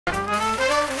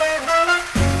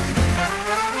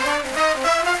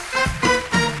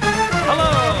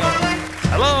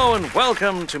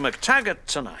welcome to McTaggart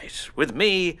Tonight with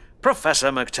me,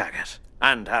 Professor McTaggart.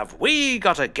 And have we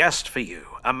got a guest for you,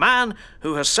 a man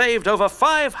who has saved over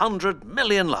 500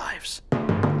 million lives.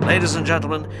 Ladies and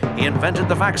gentlemen, he invented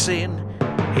the vaccine.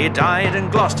 He died in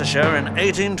Gloucestershire in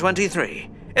 1823.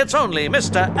 It's only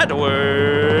Mr.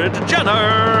 Edward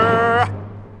Jenner!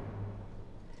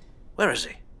 Where is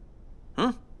he?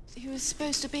 He was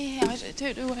supposed to be here. I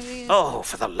don't know where he is. Oh,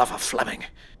 for the love of Fleming.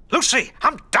 Lucy,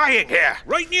 I'm dying here.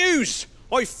 Great news!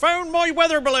 I found my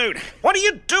weather balloon. What are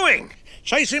you doing?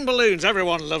 Chasing balloons.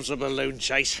 Everyone loves a balloon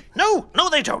chase. No,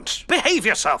 they don't. Behave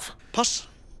yourself. Puss?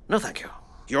 No, thank you.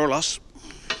 Your loss.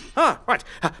 Ah, right.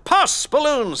 Pass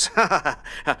balloons.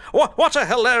 What a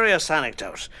hilarious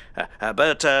anecdote.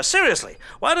 But seriously,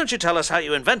 why don't you tell us how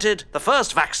you invented the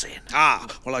first vaccine?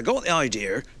 Well, I got the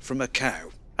idea from a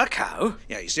cow. A cow?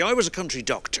 Yeah, you see, I was a country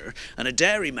doctor, and a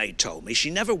dairymaid told me she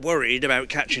never worried about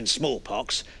catching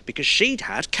smallpox because she'd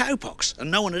had cowpox, and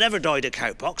no one had ever died of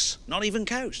cowpox, not even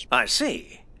cows. I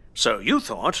see. So you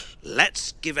thought...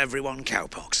 Let's give everyone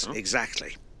cowpox.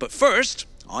 Exactly. But first,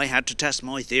 I had to test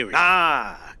my theory.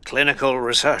 Clinical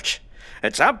research.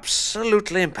 It's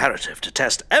absolutely imperative to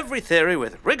test every theory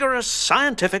with rigorous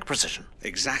scientific precision.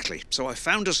 Exactly. So I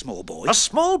found a small boy. A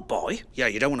small boy? Yeah,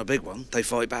 you don't want a big one. They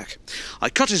fight back. I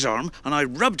cut his arm and I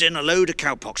rubbed in a load of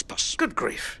cowpox pus. Good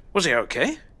grief. Was he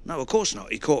okay? No, of course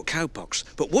not. He caught cowpox.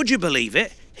 But would you believe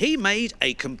it? He made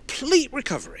a complete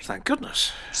recovery. Thank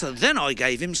goodness. So then I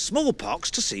gave him smallpox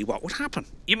to see what would happen.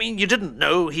 You mean you didn't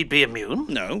know he'd be immune?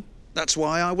 No. That's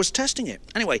why I was testing it.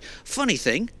 Anyway, funny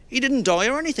thing, he didn't die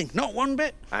or anything, not one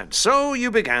bit. And so you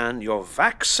began your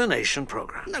vaccination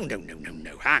program. No,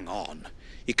 hang on.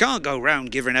 You can't go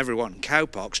round giving everyone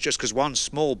cowpox just because one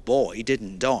small boy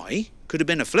didn't die. Could have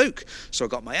been a fluke. So I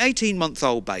got my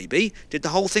 18-month-old baby, did the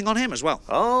whole thing on him as well.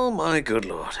 Oh, my good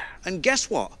Lord. And guess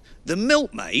what? The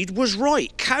milkmaid was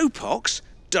right. Cowpox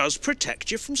does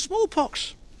protect you from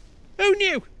smallpox. Who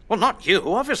knew? Well, not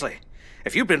you, obviously.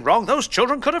 If you'd been wrong, those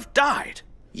children could have died.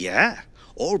 Yeah,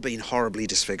 or been horribly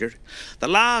disfigured. The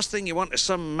last thing you want is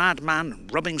some madman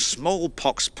rubbing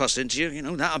smallpox pus into you. You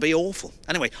know, that'd be awful.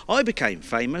 Anyway, I became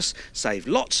famous, saved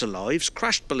lots of lives,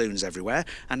 crashed balloons everywhere,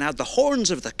 and had the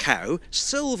horns of the cow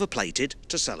silver-plated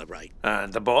to celebrate.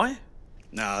 And the boy?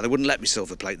 No, they wouldn't let me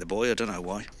silver-plate the boy. I don't know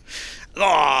why. Go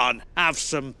on, have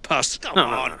some pus. Come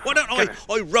on. Why don't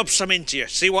I rub some into you,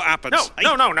 see what happens?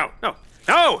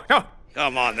 No.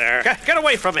 Come on there. Get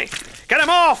away from me. Get him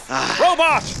off.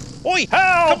 Robot. Oi,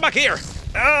 help. Come back here.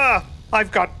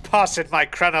 I've got pus in my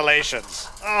crenellations.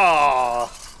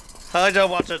 Oh, I don't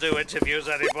want to do interviews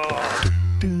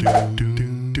anymore.